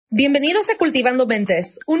Bienvenidos a Cultivando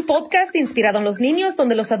Mentes, un podcast inspirado en los niños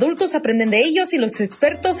donde los adultos aprenden de ellos y los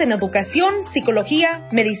expertos en educación, psicología,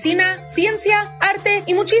 medicina, ciencia, arte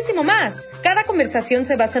y muchísimo más. Cada conversación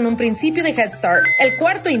se basa en un principio de Head Start. El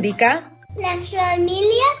cuarto indica: las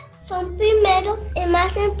familias son primeros y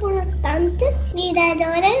más importantes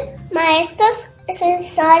cuidadores, maestros,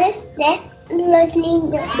 defensores de los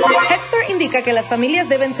niños. Head Start indica que las familias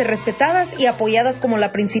deben ser respetadas y apoyadas como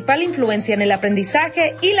la principal influencia en el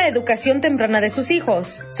aprendizaje y la educación temprana de sus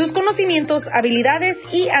hijos. Sus conocimientos,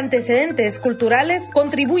 habilidades y antecedentes culturales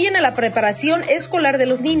contribuyen a la preparación escolar de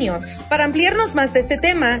los niños. Para ampliarnos más de este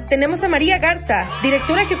tema, tenemos a María Garza,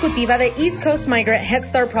 directora ejecutiva de East Coast Migrant Head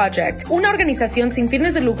Start Project, una organización sin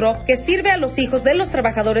fines de lucro que sirve a los hijos de los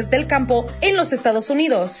trabajadores del campo en los Estados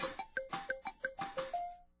Unidos.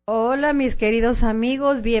 Hola mis queridos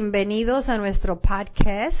amigos, bienvenidos a nuestro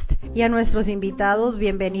podcast y a nuestros invitados,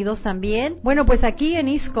 bienvenidos también. Bueno, pues aquí en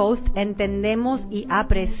East Coast entendemos y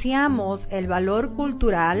apreciamos el valor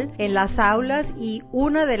cultural en las aulas y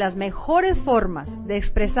una de las mejores formas de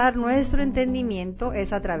expresar nuestro entendimiento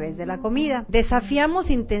es a través de la comida. Desafiamos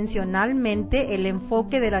intencionalmente el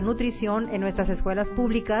enfoque de la nutrición en nuestras escuelas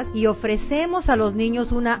públicas y ofrecemos a los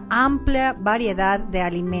niños una amplia variedad de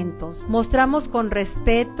alimentos. Mostramos con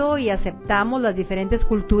respeto y aceptamos las diferentes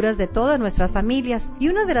culturas de todas nuestras familias. Y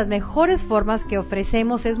una de las mejores formas que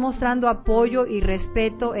ofrecemos es mostrando apoyo y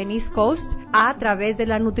respeto en East Coast a través de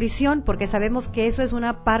la nutrición, porque sabemos que eso es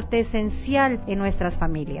una parte esencial en nuestras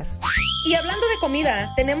familias. Y hablando de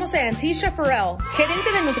comida, tenemos a Anteasha Farrell,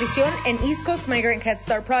 gerente de nutrición en East Coast Migrant Head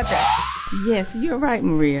Start Project. Yes, you're right,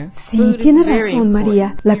 Maria. Sí, tienes razón,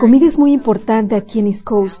 María. La comida es muy importante aquí en East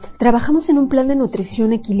Coast. Trabajamos en un plan de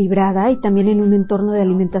nutrición equilibrada y también en un entorno de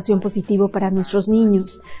alimentación positivo para nuestros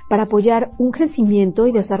niños, para apoyar un crecimiento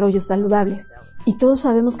y desarrollo saludables. Y todos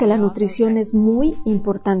sabemos que la nutrición es muy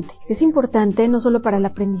importante. Es importante no solo para el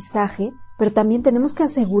aprendizaje, pero también tenemos que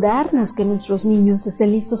asegurarnos que nuestros niños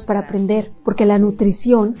estén listos para aprender, porque la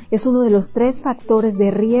nutrición es uno de los 3 factores de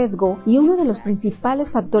riesgo y uno de los principales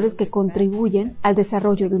factores que contribuyen al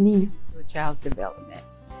desarrollo de un niño.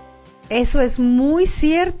 Eso es muy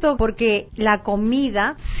cierto, porque la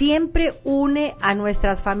comida siempre une a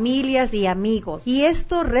nuestras familias y amigos, y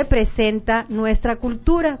esto representa nuestra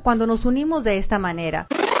cultura cuando nos unimos de esta manera.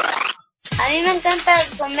 A mí me encanta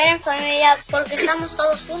comer en familia porque estamos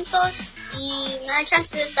todos juntos y me da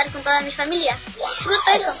chance de estar con toda mi familia.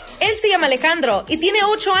 Disfruto eso. Él se llama Alejandro y tiene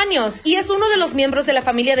 8 años y es uno de los miembros de la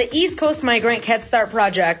familia de East Coast Migrant Head Start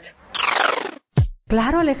Project.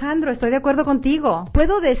 Claro, Alejandro, estoy de acuerdo contigo.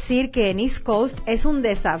 Puedo decir que en East Coast es un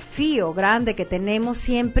desafío grande que tenemos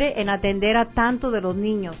siempre en atender a tanto de los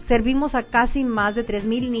niños. Servimos a casi más de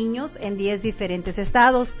 3,000 niños en 10 diferentes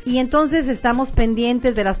estados y entonces estamos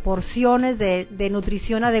pendientes de las porciones de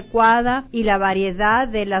nutrición adecuada y la variedad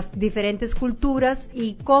de las diferentes culturas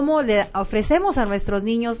y cómo le ofrecemos a nuestros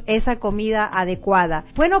niños esa comida adecuada.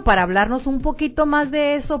 Bueno, para hablarnos un poquito más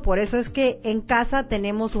de eso, por eso es que en casa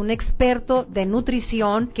tenemos un experto de nutrición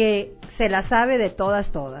que se la sabe de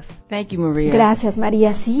todas. Thank you, Maria. Gracias,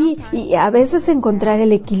 María. Sí, y a veces encontrar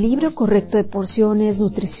el equilibrio correcto de porciones,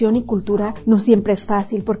 nutrición y cultura no siempre es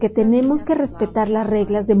fácil, porque tenemos que respetar las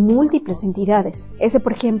reglas de múltiples entidades. Ese,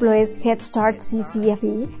 por ejemplo, es Head Start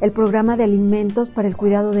CCFE, el programa de alimentos para el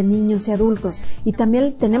cuidado de niños y adultos, y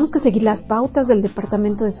también tenemos que seguir las pautas del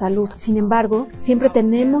Departamento de Salud. Sin embargo, siempre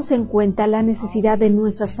tenemos en cuenta la necesidad de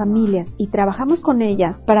nuestras familias y trabajamos con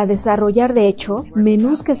ellas para desarrollar, de hecho,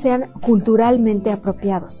 menús que sean culturalmente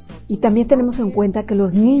apropiados. Y también tenemos en cuenta que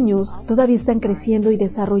los niños todavía están creciendo y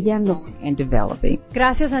desarrollándose.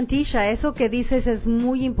 Gracias, Anteasha. Eso que dices es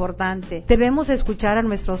muy importante. Debemos escuchar a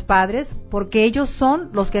nuestros padres porque ellos son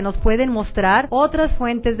los que nos pueden mostrar otras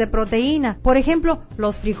fuentes de proteína. Por ejemplo,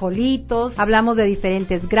 los frijolitos, hablamos de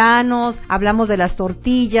diferentes granos, hablamos de las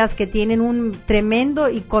tortillas que tienen un tremendo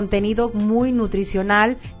y contenido muy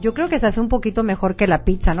nutricional. Yo creo que se hace un poquito mejor que la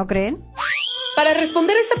pizza, ¿no creen? Para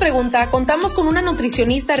responder esta pregunta, contamos con una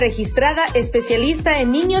nutricionista registrada especialista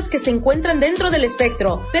en niños que se encuentran dentro del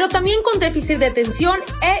espectro, pero también con déficit de atención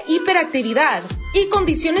e hiperactividad y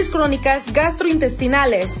condiciones crónicas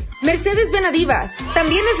gastrointestinales. Mercedes Benadivas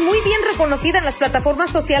también es muy bien reconocida en las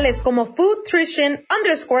plataformas sociales como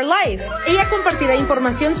Foodtrition_Life. Ella compartirá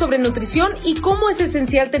información sobre nutrición y cómo es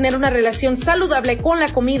esencial tener una relación saludable con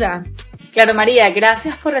la comida. Claro, María,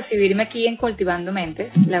 gracias por recibirme aquí en Cultivando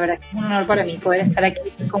Mentes. La verdad que es un honor para mí poder estar aquí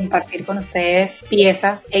y compartir con ustedes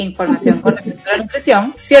piezas e información con respecto a la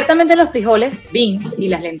nutrición. Ciertamente los frijoles, beans y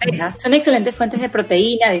las lentejas son excelentes fuentes de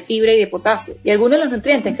proteína, de fibra y de potasio, y algunos de los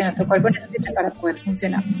nutrientes que nuestro cuerpo necesita para poder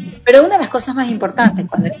funcionar. Pero una de las cosas más importantes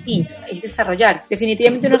cuando eres niños es desarrollar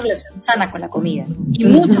definitivamente una relación sana con la comida. Y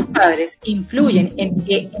muchos padres influyen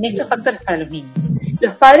en estos factores para los niños.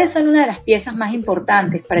 Los padres son una de las piezas más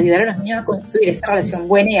importantes para ayudar a los niños a construir esa relación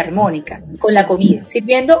buena y armónica con la comida,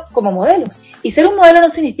 sirviendo como modelos. Y ser un modelo no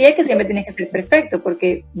significa que siempre tienes que ser perfecto,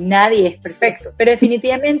 porque nadie es perfecto, pero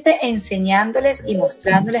definitivamente enseñándoles y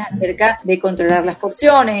mostrándoles acerca de controlar las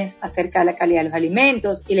porciones, acerca de la calidad de los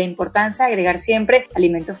alimentos y la importancia de agregar siempre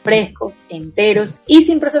alimentos frescos, enteros y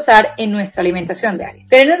sin procesar en nuestra alimentación diaria.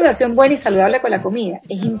 Tener una relación buena y saludable con la comida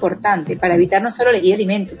es importante para evitar no solo elegir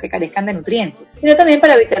alimentos que carezcan de nutrientes, sino también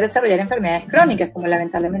para evitar desarrollar enfermedades crónicas, como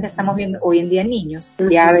lamentablemente estamos viendo hoy en día en niños: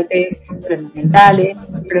 diabetes, problemas mentales,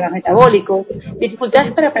 problemas metabólicos,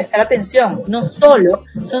 dificultades para prestar atención. Son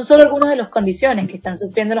solo algunas de las condiciones que están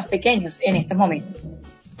sufriendo los pequeños en estos momentos.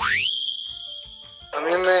 A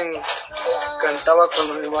mí me encantaba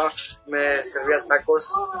cuando mi mamá me servía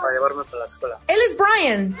tacos para llevarme para la escuela. Él es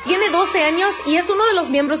Brian, tiene 12 años y es uno de los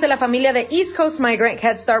miembros de la familia de East Coast Migrant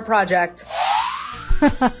Head Start Project.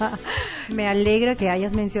 Me alegra que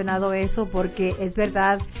hayas mencionado eso, porque es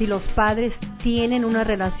verdad, si los padres tienen una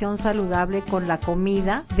relación saludable con la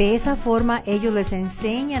comida, de esa forma ellos les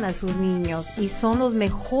enseñan a sus niños y son los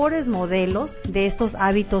mejores modelos de estos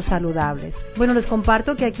hábitos saludables. Bueno, les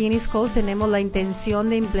comparto que aquí en East Coast tenemos la intención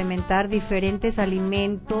de implementar diferentes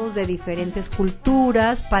alimentos de diferentes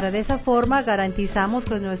culturas, para de esa forma garantizamos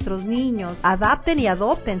que nuestros niños adapten y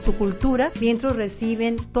adopten su cultura mientras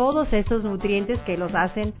reciben todos estos nutrientes que los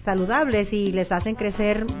hacen saludables y les hacen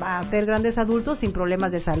crecer a ser grandes adultos sin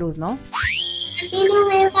problemas de salud, ¿no? A mí no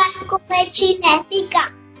me va a comer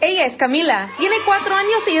chilatica. Ella es Camila, tiene 4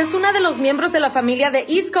 años y es una de los miembros de la familia de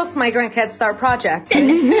East Coast Migrant Head Start Project.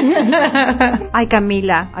 Ay,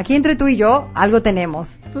 Camila, aquí entre tú y yo algo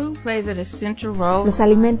tenemos. Food plays an essential role. Los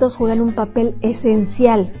alimentos juegan un papel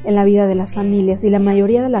esencial en la vida de las familias, y la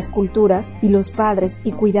mayoría de las culturas y los padres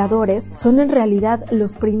y cuidadores son en realidad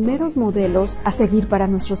los primeros modelos a seguir para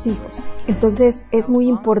nuestros hijos. Entonces es muy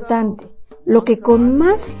importante lo que con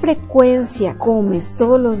más frecuencia comes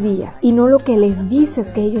todos los días y no lo que les dices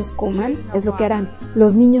que ellos coman, es lo que harán.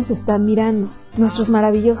 Los niños están mirando. Nuestros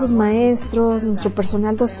maravillosos maestros, nuestro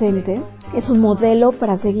personal docente, es un modelo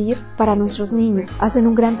para seguir para nuestros niños. Hacen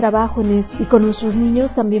un gran trabajo en eso, y con nuestros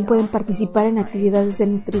niños también pueden participar en actividades de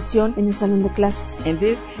nutrición en el salón de clases.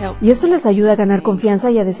 Y esto les ayuda a ganar confianza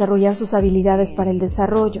y a desarrollar sus habilidades para el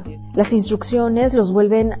desarrollo. Las instrucciones los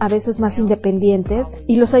vuelven a veces más independientes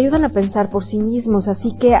y los ayudan a pensar por sí mismos.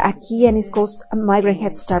 Así que aquí en East Coast Migrant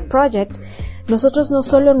Head Start Project, nosotros no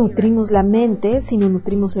solo nutrimos la mente, sino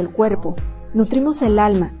nutrimos el cuerpo. Nutrimos el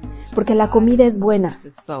alma, porque la comida es buena.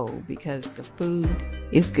 Ofrecer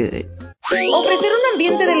un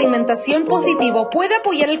ambiente de alimentación positivo puede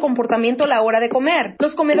apoyar el comportamiento a la hora de comer,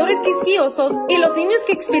 los comedores quisquillosos y los niños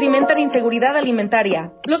que experimentan inseguridad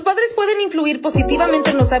alimentaria. Los padres pueden influir positivamente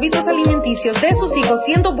en los hábitos alimenticios de sus hijos,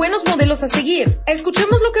 siendo buenos modelos a seguir.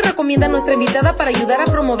 Escuchemos lo que recomienda nuestra invitada para ayudar a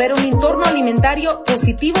promover un entorno alimentario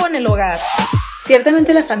positivo en el hogar.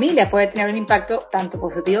 Ciertamente la familia puede tener un impacto tanto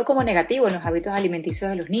positivo como negativo en los hábitos alimenticios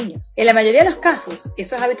de los niños. En la mayoría de los casos,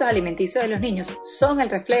 esos hábitos alimenticios de los niños son el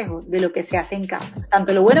reflejo de lo que se hace en casa,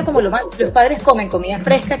 tanto lo bueno como lo malo. Los padres comen comida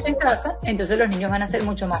fresca hecha en casa, entonces los niños van a ser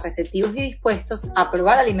mucho más receptivos y dispuestos a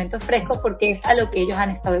probar alimentos frescos, porque es a lo que ellos han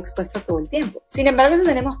estado expuestos todo el tiempo. Sin embargo, si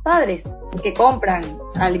tenemos padres que compran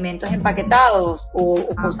alimentos empaquetados o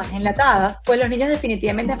cosas enlatadas, pues los niños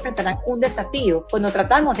definitivamente enfrentarán un desafío cuando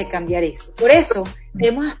tratamos de cambiar eso. Por eso,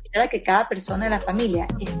 debemos aspirar a que cada persona de la familia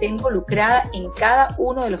esté involucrada en cada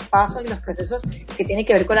uno de los pasos y los procesos que tienen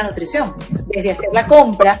que ver con la nutrición, desde hacer la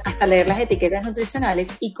compra hasta leer las etiquetas nutricionales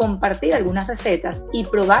y compartir algunas recetas y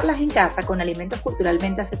probarlas en casa con alimentos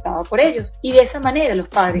culturalmente aceptados por ellos. Y de esa manera los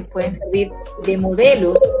padres pueden servir de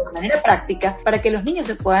modelos de manera práctica para que los niños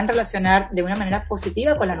se puedan relacionar de una manera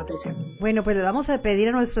positiva con la nutrición. Bueno, pues le vamos a pedir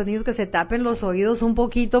a nuestros niños que se tapen los oídos un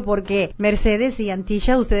poquito, porque Mercedes y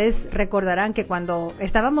Anteasha, ustedes recordarán que cuando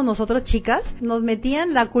estábamos nosotros chicas, nos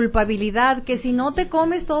metían la culpabilidad que si no te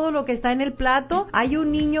comes todo lo que está en el plato, hay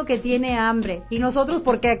un niño que tiene hambre. Y nosotros,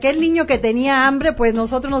 porque aquel niño que tenía hambre, pues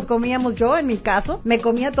nosotros nos comíamos, yo en mi caso, me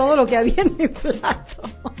comía todo lo que había en mi plato.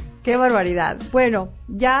 ¡Qué barbaridad! Bueno,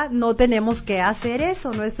 ya no tenemos que hacer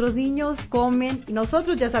eso. Nuestros niños comen,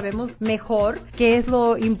 nosotros ya sabemos mejor qué es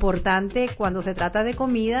lo importante cuando se trata de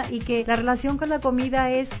comida, y que la relación con la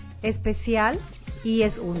comida es especial y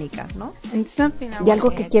es única, ¿no? Y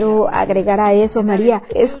algo que quiero agregar a eso, María,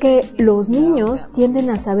 es que los niños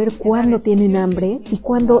tienden a saber cuándo tienen hambre y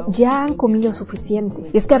cuándo ya han comido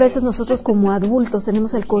suficiente. Y es que a veces nosotros como adultos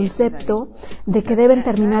tenemos el concepto de que deben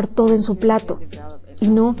terminar todo en su plato. Y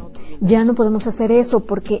no, ya no podemos hacer eso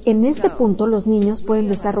porque en este punto los niños pueden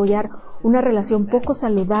desarrollar una relación poco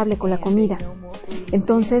saludable con la comida.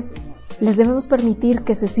 Entonces, les debemos permitir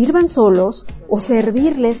que se sirvan solos o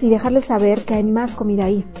servirles y dejarles saber que hay más comida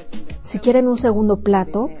ahí. Si quieren un segundo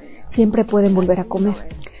plato, siempre pueden volver a comer.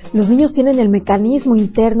 Los niños tienen el mecanismo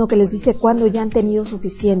interno que les dice cuándo ya han tenido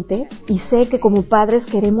suficiente y sé que como padres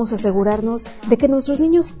queremos asegurarnos de que nuestros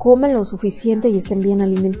niños coman lo suficiente y estén bien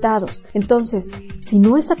alimentados. Entonces, si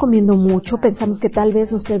no está comiendo mucho, pensamos que tal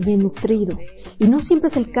vez no esté bien nutrido. Y no siempre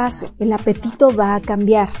es el caso. El apetito va a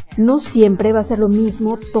cambiar. No siempre va a ser lo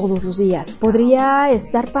mismo todos los días. Podría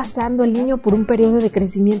estar pasando el niño por un periodo de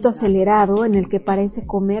crecimiento acelerado en el que parece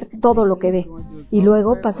comer todo lo que ve y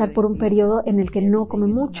luego pasar por un periodo en el que no come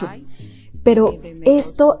mucho. Pero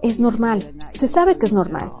esto es normal, se sabe que es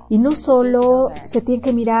normal y no solo se tiene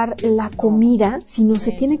que mirar la comida, sino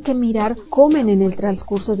se tiene que mirar comen en el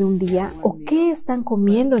transcurso de un día o qué están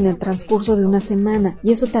comiendo en el transcurso de una semana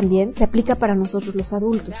y eso también se aplica para nosotros los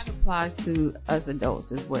adultos.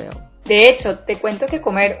 De hecho, te cuento que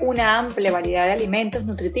comer una amplia variedad de alimentos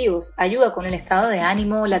nutritivos ayuda con el estado de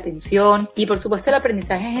ánimo, la atención y por supuesto el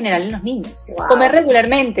aprendizaje en general en los niños. Wow. Comer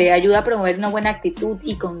regularmente ayuda a promover una buena actitud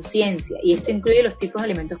y conciencia y esto incluye los tipos de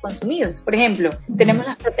alimentos consumidos. Por ejemplo, tenemos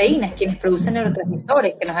las proteínas, quienes producen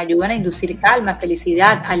neurotransmisores que nos ayudan a inducir calma,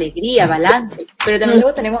 felicidad, alegría, balance. Pero también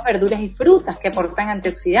luego tenemos verduras y frutas que aportan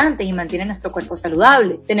antioxidantes y mantienen nuestro cuerpo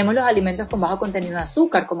saludable. Tenemos los alimentos con bajo contenido de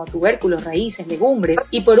azúcar como tubérculos, raíces, legumbres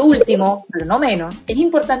y por último, pero no menos, es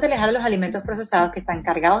importante alejar los alimentos procesados que están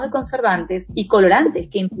cargados de conservantes y colorantes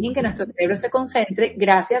que impiden que nuestro cerebro se concentre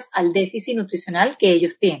gracias al déficit nutricional que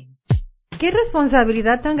ellos tienen. Qué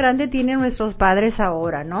responsabilidad tan grande tienen nuestros padres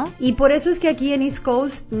ahora, ¿no? Y por eso es que aquí en East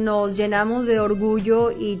Coast nos llenamos de orgullo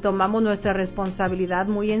y tomamos nuestra responsabilidad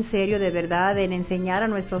muy en serio, de verdad, en enseñar a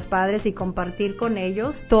nuestros padres y compartir con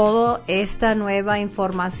ellos toda esta nueva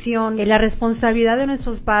información. La responsabilidad de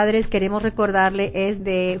nuestros padres, queremos recordarle, es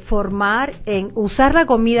de formar en usar la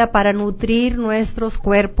comida para nutrir nuestros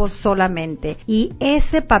cuerpos solamente. Y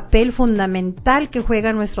ese papel fundamental que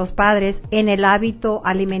juegan nuestros padres en el hábito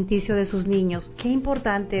alimenticio de sus niños. Qué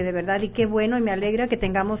importante, de verdad, y qué bueno, y me alegra que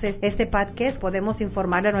tengamos este podcast, podemos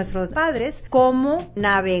informarle a nuestros padres cómo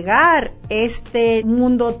navegar este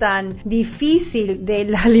mundo tan difícil de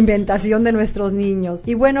la alimentación de nuestros niños.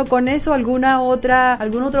 Y bueno, con eso, ¿algún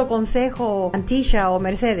otro consejo, Anteasha o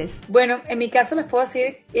Mercedes? Bueno, en mi caso les puedo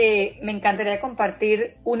decir que me encantaría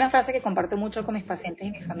compartir una frase que comparto mucho con mis pacientes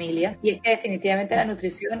y mis familias, y es que definitivamente la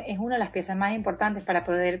nutrición es una de las piezas más importantes para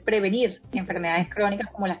poder prevenir enfermedades crónicas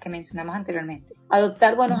como las que mencionamos anteriormente.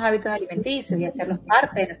 Adoptar buenos hábitos alimenticios y hacerlos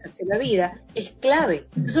parte de nuestro estilo de vida es clave,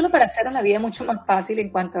 no solo para hacernos la vida mucho más fácil en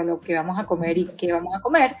cuanto a lo que vamos a comer y qué vamos a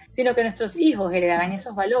comer, sino que nuestros hijos heredarán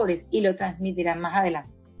esos valores y lo transmitirán más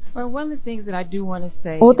adelante.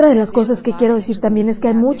 Otra de las cosas que quiero decir también es que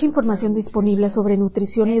hay mucha información disponible sobre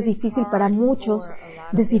nutrición y es difícil para muchos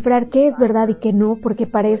descifrar qué es verdad y qué no, porque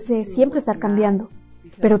parece siempre estar cambiando.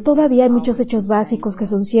 Pero todavía hay muchos hechos básicos que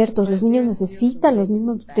son ciertos. Los niños necesitan los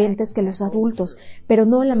mismos nutrientes que los adultos, pero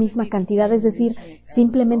no en la misma cantidad, es decir,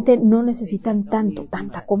 simplemente no necesitan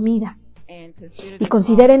tanta comida. Y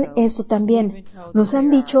consideren esto también. Nos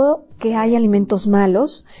han dicho que hay alimentos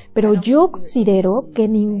malos, pero yo considero que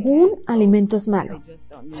ningún alimento es malo.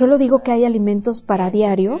 Solo digo que hay alimentos para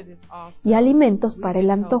diario y alimentos para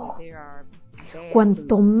el antojo.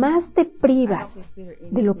 Cuanto más te privas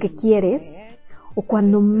de lo que quieres, o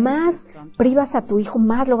cuando más privas a tu hijo,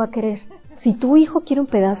 más lo va a querer. Si tu hijo quiere un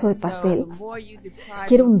pedazo de pastel, si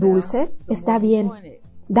quiere un dulce, está bien,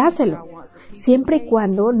 dáselo, siempre y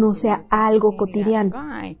cuando no sea algo cotidiano.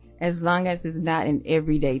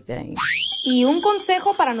 Y un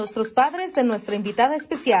consejo para nuestros padres de nuestra invitada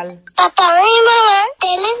especial. Papá y mamá,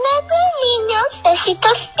 denles niños,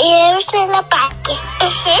 besitos y dulces la parte.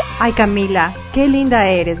 Ay, Camila, qué linda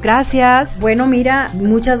eres, gracias. Bueno, mira,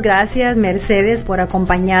 muchas gracias, Mercedes, por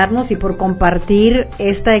acompañarnos y por compartir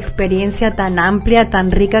esta experiencia tan amplia,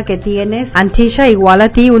 tan rica que tienes. Anteasha, igual a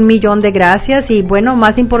ti, 1,000,000 de gracias. Y bueno,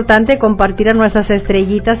 más importante, compartir a nuestras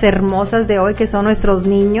estrellitas hermosas de hoy, que son nuestros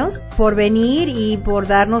niños. niños, por venir y por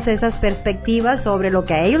darnos esas perspectivas sobre lo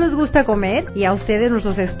que a ellos les gusta comer, y a ustedes,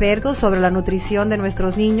 nuestros expertos, sobre la nutrición de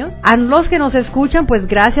nuestros niños. A los que nos escuchan, pues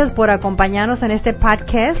gracias por acompañarnos en este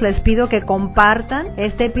podcast. Les pido que compartan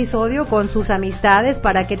este episodio con sus amistades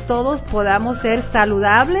para que todos podamos ser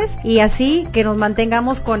saludables y así que nos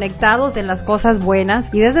mantengamos conectados en las cosas buenas.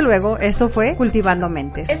 Y desde luego, eso fue Cultivando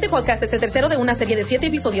Mentes. Este podcast es el tercero de una serie de 7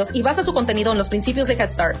 episodios y basa su contenido en los principios de Head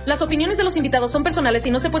Start. Las opiniones de los invitados son personales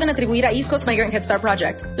y no se pueden atribuir a East Coast Migrant Head Start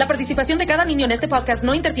Project. La participación de cada niño en este podcast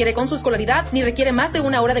no interfiere con su escolaridad ni requiere más de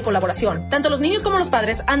una hora de colaboración. Tanto los niños como los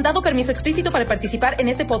padres han dado permiso explícito para participar en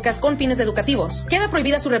este podcast con fines educativos. Queda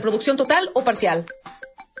prohibida su reproducción total o parcial.